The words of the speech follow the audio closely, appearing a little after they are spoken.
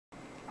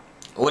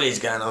What is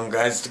going on,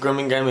 guys? It's the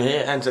Grooming Gamer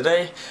here, and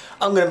today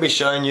I'm going to be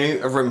showing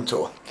you a room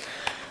tour.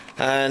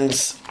 And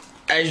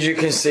as you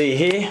can see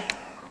here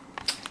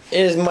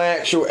is my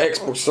actual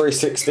Xbox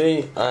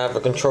 360. I have a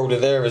controller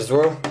there as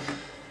well.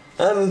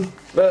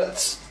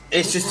 But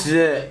it's just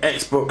the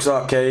Xbox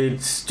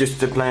arcades, just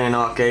to play an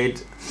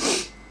arcade.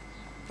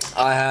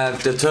 I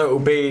have the Turtle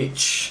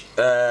Beach,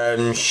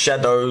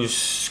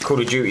 Shadows,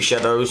 Call of Duty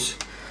Shadows.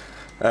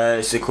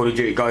 It's the Call of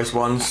Duty Ghost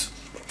ones.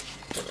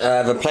 I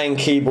have a plain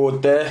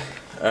keyboard there.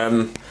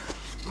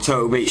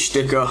 Turtle Beach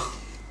sticker,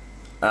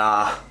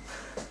 and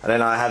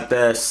then I have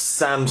the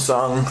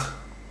Samsung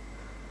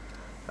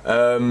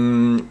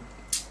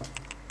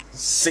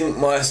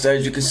Syncmeister,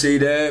 as you can see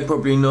there.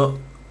 Probably not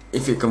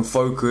if it can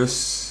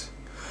focus.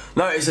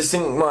 No, it's a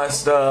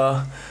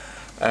Syncmeister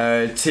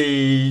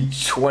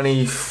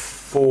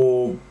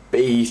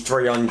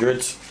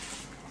T24B300,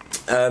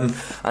 and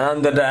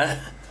under that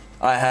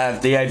I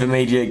have the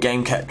AverMedia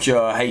Game Capture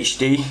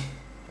HD.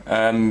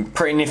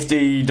 Pretty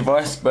nifty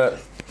device,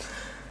 but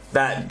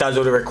that does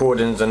all the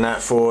recordings and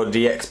that for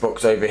the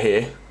Xbox over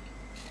here.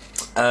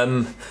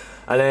 And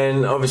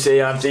then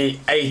obviously I have the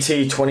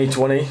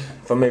AT2020.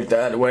 If I move that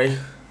out of the way,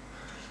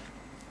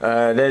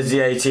 there's the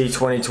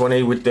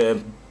AT2020 with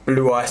the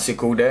blue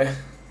icicle there.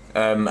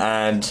 And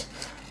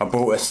I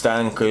bought a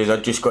stand because I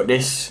just got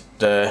this,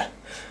 the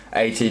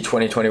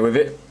AT2020 with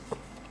it.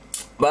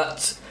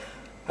 But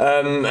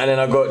and then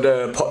I got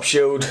the Pop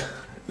Shield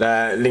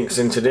that links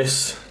into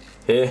this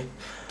here.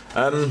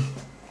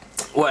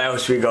 What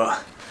else we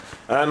got?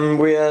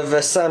 We have a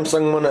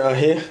Samsung monitor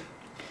here.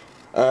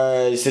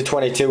 It's a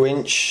 22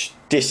 inch.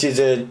 This is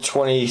a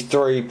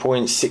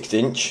 23.6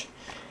 inch,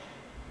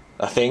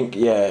 I think,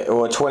 yeah,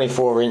 or a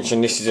 24 inch,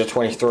 and this is a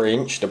 23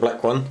 inch, the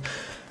black one.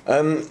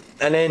 And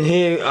then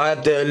here I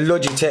have the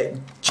Logitech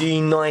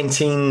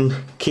G19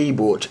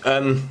 keyboard.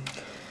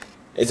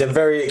 It's a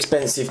very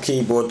expensive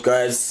keyboard,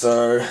 guys,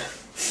 so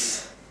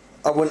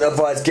I wouldn't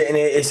advise getting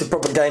it. It's a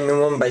proper gaming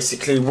one.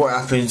 Basically what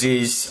happens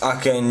is I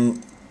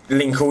can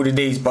link all of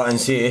these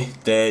buttons here,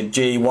 the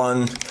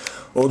G1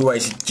 all the way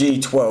to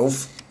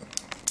G12,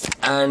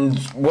 and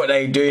what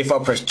they do, if I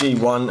press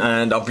G1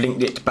 and I've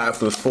linked it to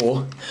Battlefield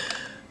 4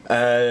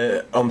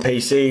 on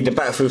PC, the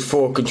Battlefield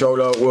 4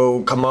 controller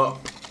will come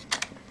up,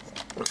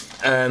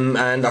 and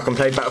I can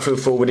play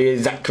Battlefield 4 with the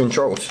exact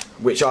controls,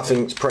 which I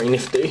think is pretty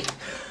nifty.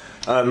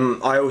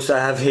 I also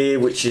have here,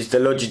 which is the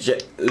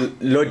Logitech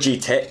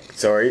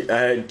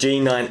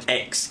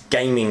G9X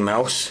gaming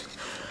mouse.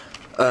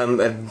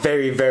 A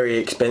very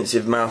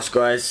expensive mouse,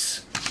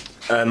 guys.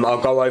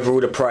 I'll go over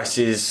all the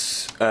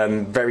prices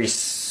very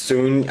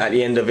soon at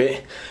the end of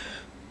it.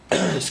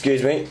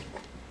 Excuse me.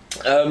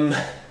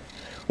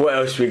 What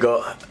else we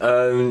got?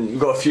 We've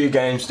got a few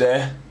games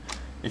there,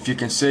 if you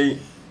can see.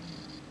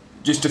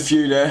 Just a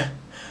few there.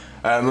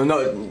 I'm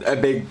not a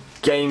big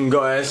game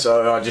guy,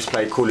 so I just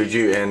play Call of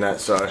Duty and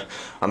that, so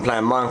I'm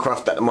playing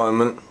Minecraft at the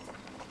moment.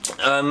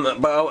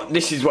 But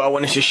this is what I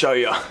wanted to show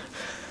you.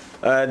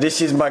 This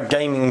is my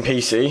gaming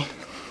PC.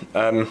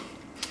 Can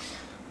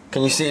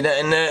you see that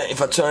in there?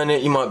 If I turn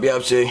it, you might be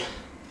able to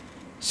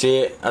see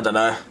it. I don't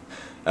know.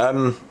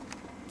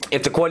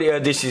 If the quality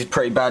of this is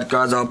pretty bad,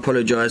 guys, I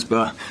apologise,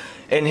 but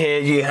in here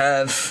you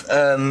have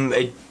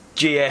a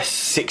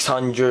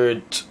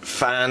GS600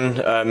 fan.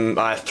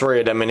 I have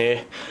 3 of them in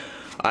here.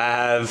 I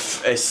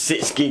have a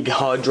 6 gig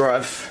hard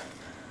drive.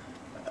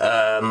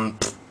 I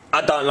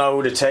don't know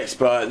all the text,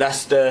 but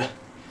that's the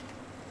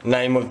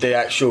name of the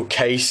actual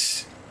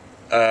case.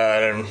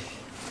 And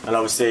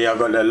obviously I've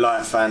got the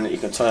light fan that you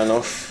can turn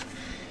off.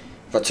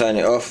 If I turn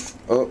it off,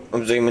 oh,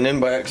 I'm zooming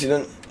in by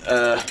accident.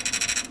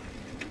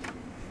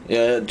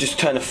 Yeah, just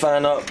turn the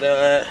fan up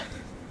there.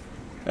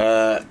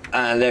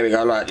 And there we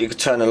go, like, you can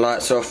turn the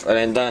lights off, and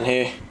then down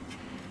here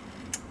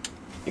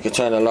you can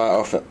turn the light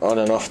off, on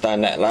and off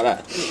down there, like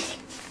that.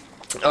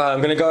 I'm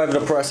going to go over the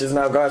prices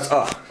now, guys.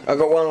 I've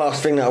got one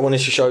last thing that I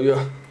wanted to show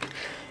you.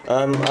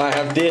 I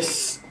have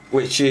this,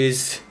 which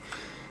is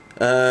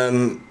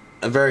a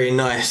very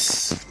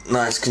nice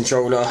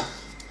controller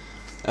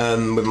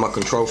with my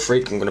Control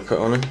Freak. I'm going to put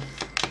on it.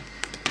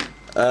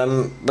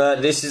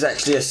 But this is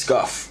actually a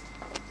scuff.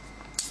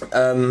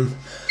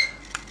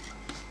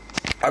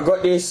 I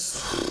got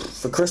this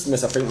for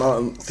Christmas. I think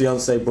my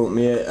fiance bought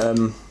me it,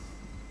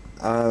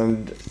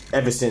 and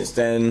ever since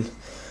then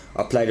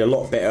I played a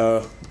lot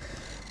better,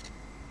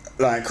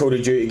 like Call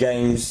of Duty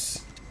games.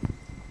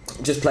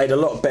 Just played a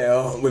lot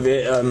better with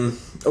it.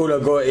 All I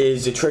got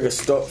is the trigger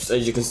stops,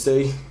 as you can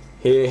see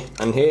here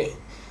and here,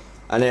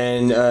 and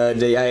then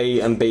the A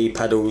and B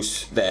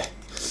paddles there.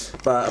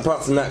 But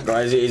apart from that,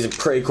 guys, it is a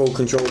pretty cool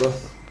controller.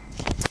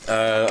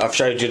 I've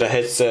showed you the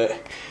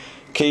headset,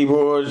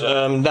 keyboard,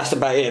 that's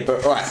about it.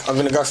 But right, I'm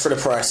going to go through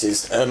the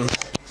prices. I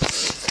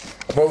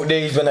bought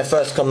these when they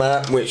first come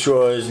out, which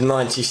was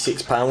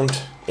 £96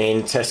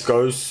 in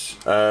Tesco's.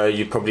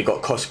 You probably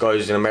got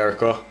Costco's in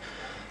America.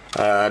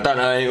 I don't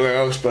know anywhere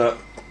else, but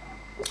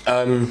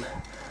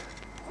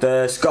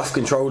the SCUF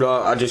controller,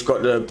 I just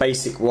got the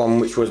basic one,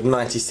 which was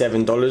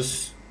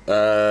 $97.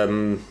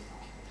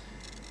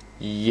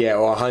 Yeah,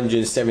 or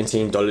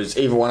 $117.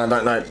 Either one, I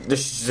don't know.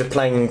 This is a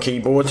plain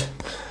keyboard.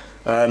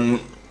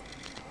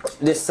 This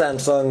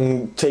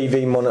Samsung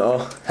TV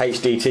monitor,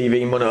 HD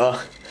TV monitor,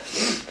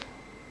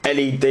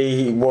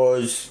 LED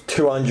was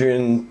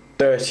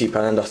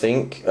 £230, I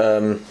think.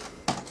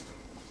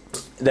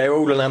 They're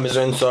all on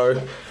Amazon,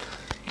 so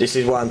this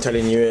is why I'm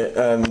telling you it.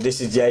 This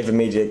is the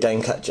AverMedia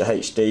Gamecatcher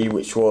HD,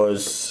 which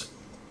was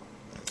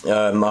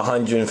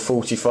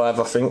 145,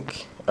 I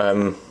think,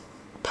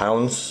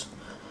 pounds.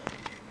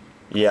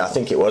 Yeah, I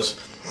think it was.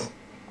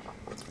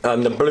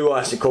 The Blue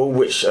Icicle,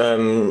 which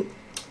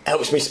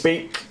helps me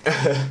speak,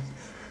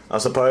 I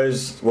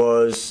suppose,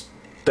 was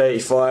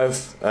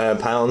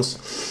 £35 pounds.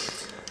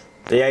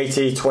 The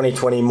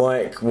AT2020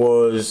 mic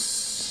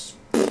was,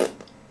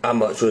 how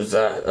much was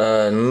that?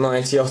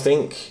 90, I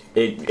think.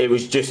 It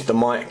was just the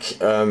mic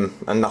and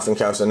nothing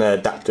else, and the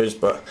adapters.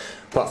 But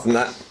apart from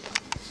that,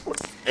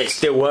 it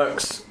still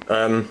works.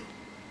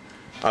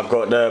 I've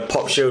got the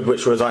Pop Shield,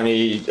 which was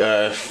only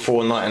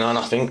 $4.99,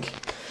 I think.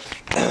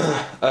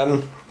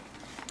 And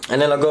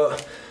then I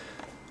got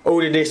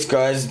all of this,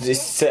 guys.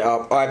 This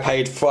setup, I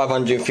paid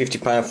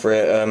 £550 for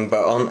it,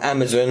 but on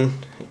Amazon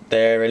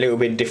they're a little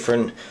bit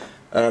different.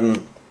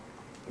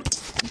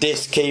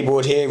 This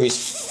keyboard here is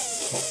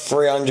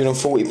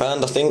 £340,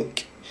 I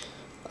think.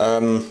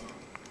 All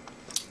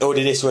of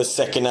this was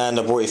second hand.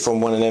 I bought it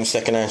from one of them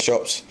second hand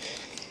shops.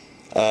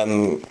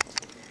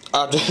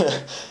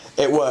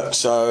 It works,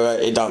 so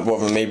it don't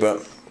bother me.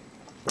 But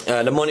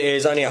the monitor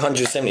is only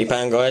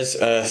 £170, guys.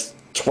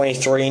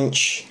 23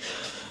 inch.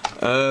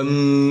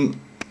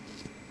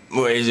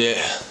 What is it?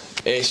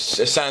 It's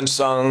a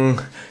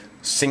Samsung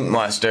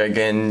Syncmeister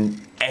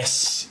again,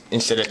 S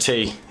instead of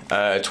T,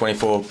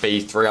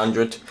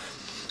 24B300.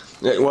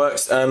 It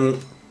works.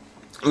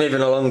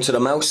 Moving along to the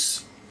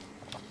mouse.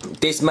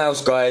 This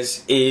mouse,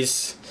 guys,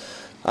 is,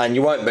 and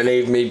you won't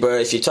believe me, but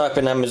if you type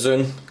in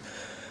Amazon,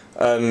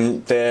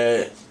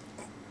 the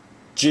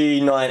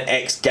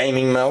G9X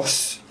gaming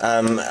mouse,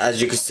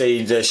 as you can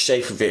see the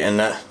shape of it and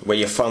that, where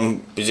your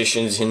thumb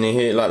positions in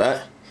here like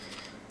that.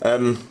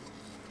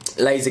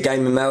 Laser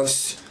gaming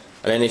mouse,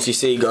 and then if you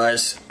see,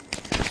 guys,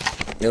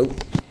 nope,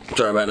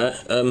 sorry about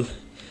that. If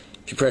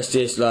you press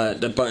this,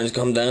 like, the buttons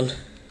come down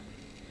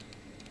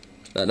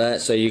like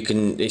that, so you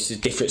can, this is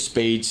different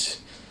speeds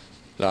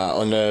like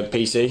on the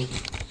PC.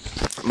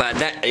 But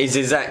that is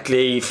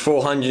exactly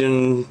 £640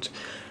 and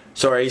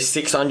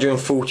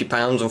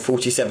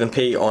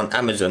 47p on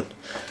Amazon.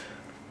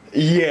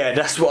 Yeah,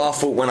 that's what I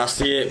thought when I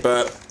see it,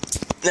 but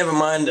never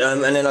mind.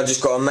 And then I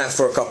just got a mat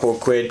for a couple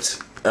of quid,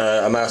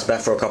 a mouse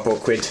mat for a couple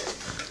of quid,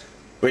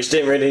 which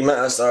didn't really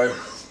matter. So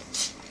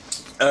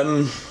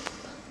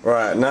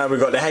right, now we've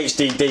got the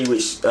HDD,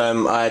 which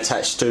I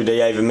attached to the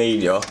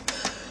AverMedia.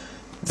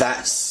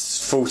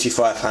 That's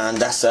 £45.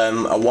 That's a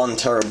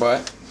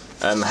 1TB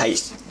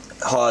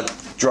hard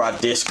drive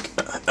disk.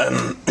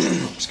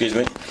 Excuse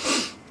me.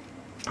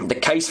 The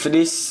case for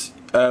this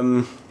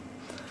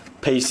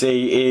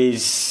PC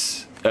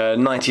is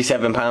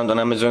 £97 on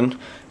Amazon.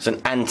 It's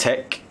an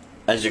Antec,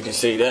 as you can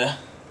see there.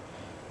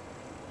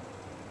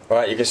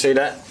 Right, you can see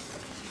that.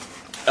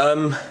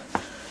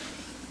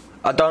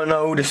 I don't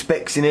know all the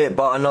specs in it,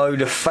 but I know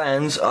the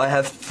fans. I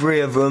have 3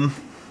 of them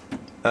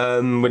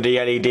with the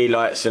LED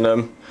lights in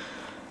them,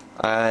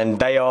 and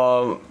they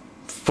are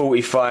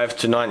 £45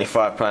 to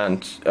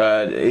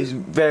 £95. It's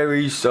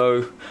very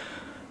so.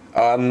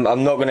 I'm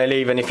not going to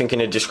leave anything in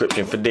the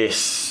description for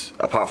this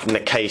apart from the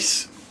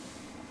case,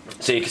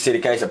 so you can see the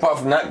case. Apart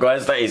from that,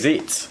 guys, that is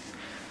it.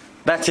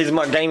 That is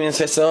my gaming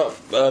setup.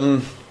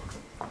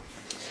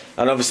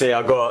 And obviously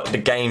I got the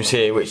games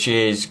here, which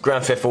is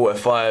Grand Theft Auto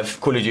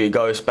 5, Call of Duty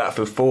Ghosts,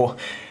 Battlefield 4,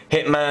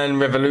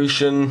 Hitman,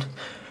 Revolution,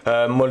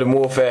 Modern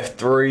Warfare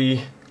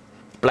 3,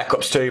 Black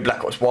Ops 2,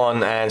 Black Ops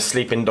 1, and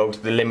Sleeping Dogs,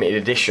 the limited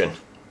edition.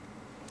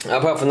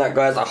 Apart from that,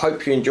 guys, I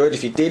hope you enjoyed.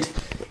 If you did,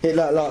 hit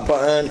that like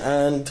button,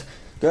 and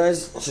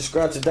guys,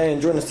 subscribe today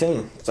and join the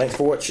team. Thanks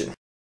for watching.